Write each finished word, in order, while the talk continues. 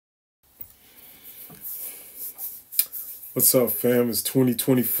What's up, fam? It's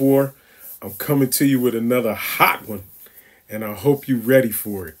 2024. I'm coming to you with another hot one, and I hope you're ready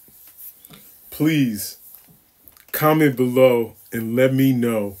for it. Please comment below and let me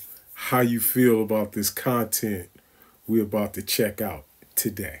know how you feel about this content we're about to check out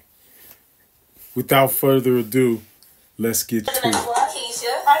today. Without further ado, let's get to it. Keisha.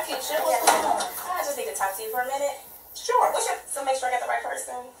 Hi, Keisha. What's going on? I just need to talk to you for a minute. Sure. So make sure I got the right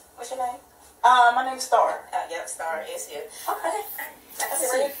person. What's your name? My name's Star. Yep, Star is here. Okay. That's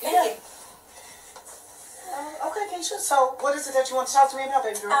it. Yeah. Okay, Keisha. So what is it that you want to talk to me about,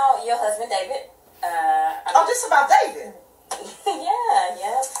 baby girl? Oh, your husband, David. This is about David?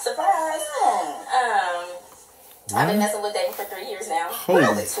 yeah. Surprise. I've been messing with David for 3 years now. Holy.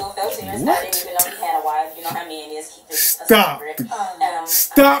 2 of those years. I didn't even know he had a wife. You know how men is. Keep this Stop.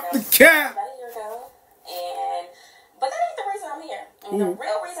 Stop the cap. About a year ago. But that ain't the reason I'm here. And the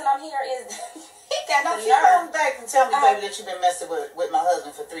real reason I'm here is he got the nerve. Keep on back and tell me, baby, that you've been messing with my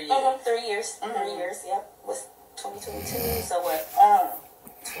husband for 3 years. 3 years. 3 years, yep. Was 2022, so what?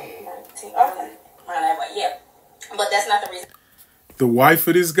 2019. Okay. Around that way, yeah. But that's not the reason. The wife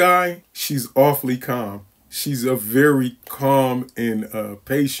of this guy, she's awfully calm. She's a very calm and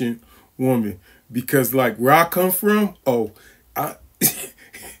patient woman. Because like where I come from, I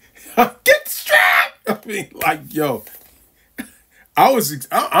get the strap. I mean, like, yo,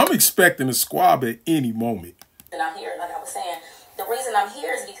 I'm expecting a squab at any moment. And I'm here, like I was saying. The reason I'm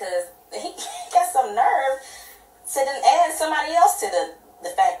here is because he got some nerve to then add somebody else to the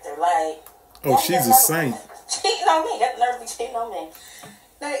factor. Like, oh, she's a saint. Cheating on me. Got the nerve to be cheating on me.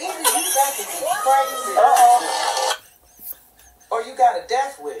 Now, either you got to be crazy or you got a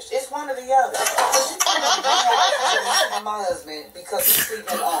death wish. It's one or the other. Because you can't be my husband because he's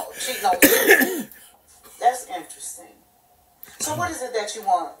cheating on me. That's interesting. So what is it that you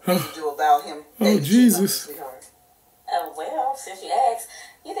want me to do about him? Oh, Jesus. Well, since you asked,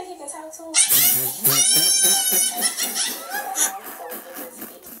 you think you can talk to him?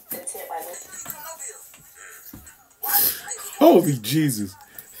 Holy Jesus.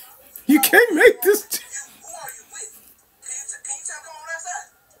 You can't make this. Who are you with? Can you tell him come on outside?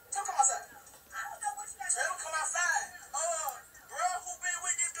 Tell him come outside. I don't know what you got. Tell him come outside. Girl, who been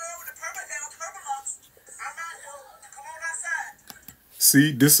with this girl with the purple hair, purple locks? I'm out here. Come on outside.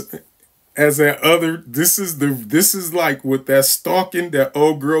 See, this is like what that stalking that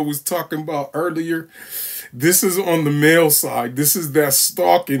old girl was talking about earlier. This is on the male side. This is that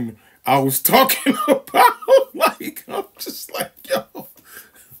stalking I was talking about. Like, I'm just like, yo.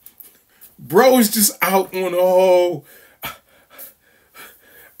 Bro is just out on the whole,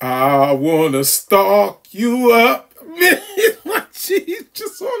 I want to stalk you up. Man, like, she's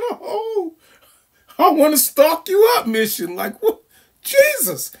just on the whole, I want to stalk you up mission. Like, what?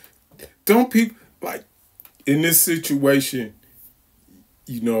 Jesus. Don't people, like, in this situation,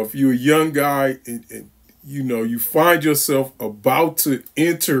 you know, if you're a young guy and you know, you find yourself about to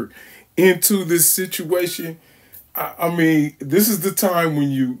enter into this situation, I mean, this is the time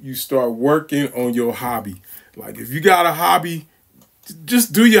when you start working on your hobby. Like, if you got a hobby,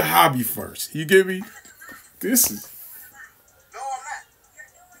 just do your hobby first. You get me? This is... No, I'm not.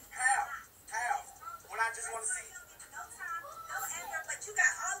 How? When I just want to see. But you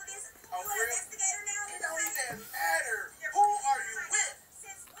got all of this. You an investigator now? It don't even matter. Who are you with?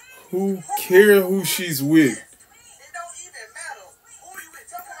 Who cares who she's with? It don't even matter. Who are you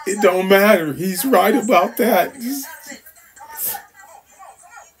with? It don't matter. He's right about that.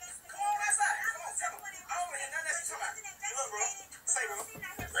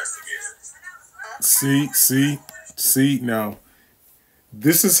 See, now,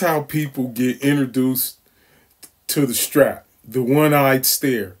 this is how people get introduced to the strap, the one-eyed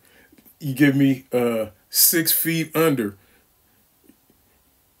stare. You give me 6 feet under.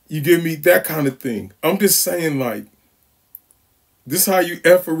 You give me that kind of thing. I'm just saying, like, this is how you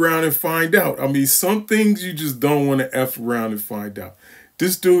F around and find out. I mean, some things you just don't want to F around and find out.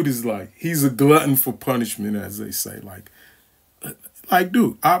 This dude is like, he's a glutton for punishment, as they say. Like,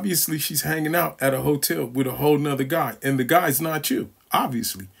 dude, obviously she's hanging out at a hotel with a whole nother guy, and the guy's not you,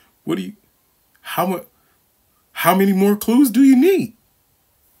 obviously. What do you, how many more clues do you need?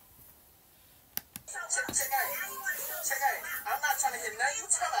 Check out. I'm not trying to hear nothing you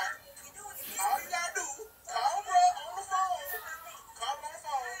tell her. All you gotta do, call bro on the phone. Call him on the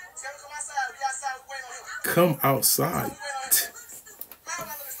phone. Tell him to come outside. We outside. We waiting on him. Come outside.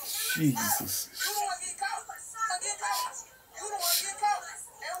 Jesus.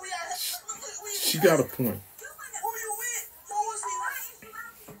 She got a point. Who you with? Who is he with?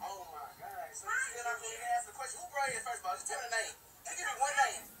 Oh my God. So you're not going to ask the question. Who brought you in first of all? Just tell me the name. Just give me one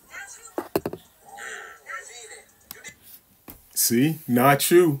name. See, not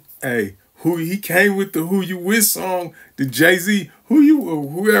you. Hey, who he came with the "Who You With" song, the Jay-Z, who you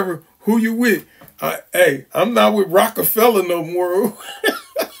with. Hey, I'm not with Rockefeller no more.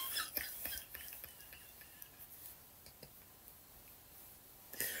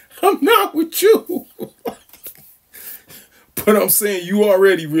 I'm not with you. But I'm saying you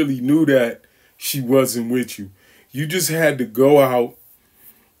already really knew that she wasn't with you. You just had to go out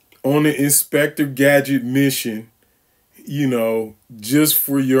on an Inspector Gadget mission, you know, just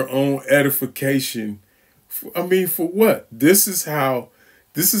for your own edification. I mean, for what? This is how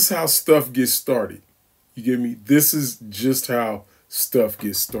stuff gets started. You get me? This is just how stuff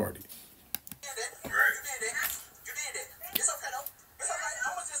gets started.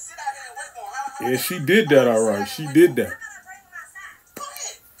 Yeah, she did that all right. She did that.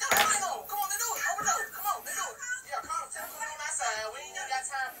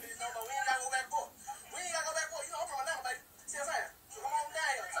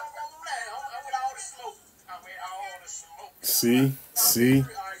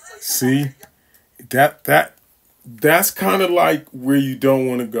 See, that's kind of like where you don't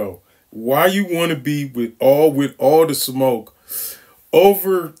want to go. Why you want to be with all the smoke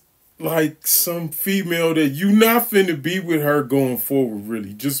over like some female that you not finna be with her going forward,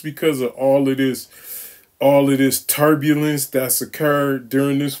 really, just because of all of this turbulence that's occurred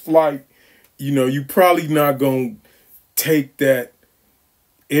during this flight. You know, you probably not gonna take that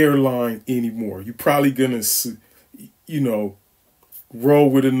airline anymore. You probably gonna, you know, roll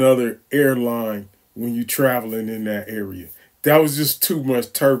with another airline when you're traveling in that area. That was just too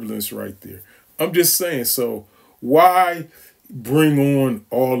much turbulence right there. I'm just saying, so why bring on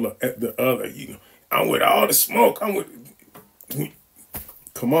all the other, you know, I'm with all the smoke.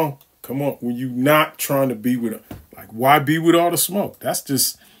 Come on. When you not trying to be with, like, why be with all the smoke? That's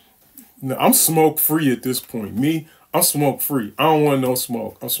just, no, I'm smoke free at this point. Me, I'm smoke free. I don't want no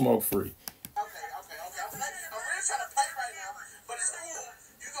smoke. I'm smoke free.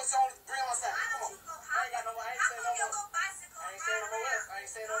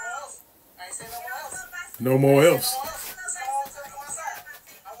 No more else.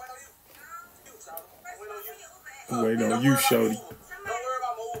 Wait on you, shorty.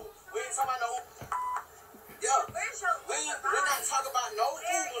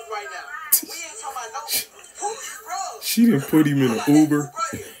 She didn't put him in an Uber.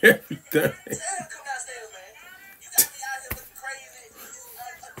 Everything.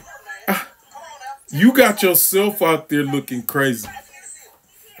 You got yourself out there looking crazy.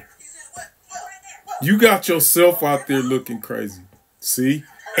 You got yourself out there looking crazy. See?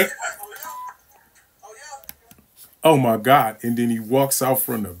 Oh my God. And then he walks out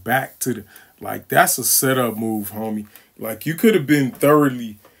from the back to the, like, that's a setup move, homie. Like, you could have been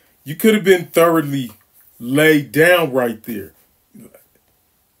thoroughly laid down right there.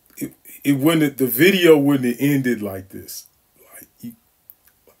 It wouldn't, the video wouldn't have ended like this. Like,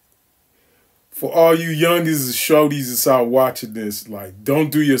 for all you youngins and shorties that's out watching this, like, don't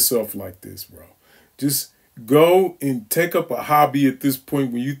do yourself like this, bro. Just go and take up a hobby at this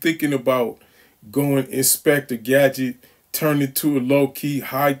point when you're thinking about going Inspector Gadget, turn into a low-key,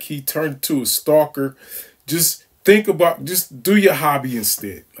 high-key, turn into a stalker. Just think about, just do your hobby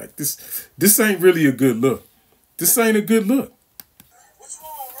instead. Like, this ain't really a good look. This ain't a good look. What's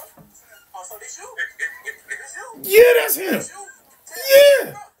wrong, bro? Oh, so this you? Yeah, that's him.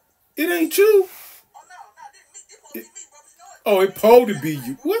 Yeah. It ain't you. Oh, it supposed to be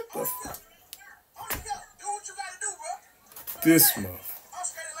you. What the fuck? This month.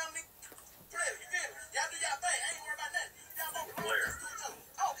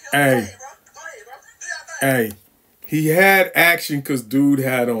 Hey, he had action because dude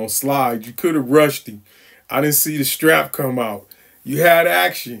had on slides. You could have rushed him. I didn't see the strap come out. You had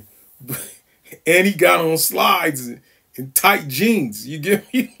action. And he got on slides and tight jeans. You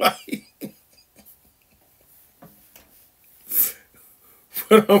get me? Like,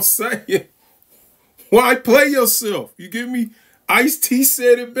 what I'm saying, why play yourself? You get me? Ice-T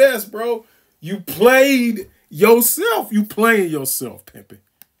said it best, bro. You played yourself. You playing yourself, pimping.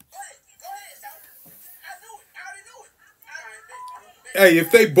 Hey,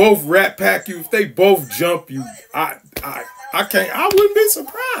 if they both rat pack you, if they both jump you, I wouldn't be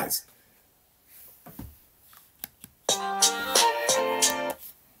surprised.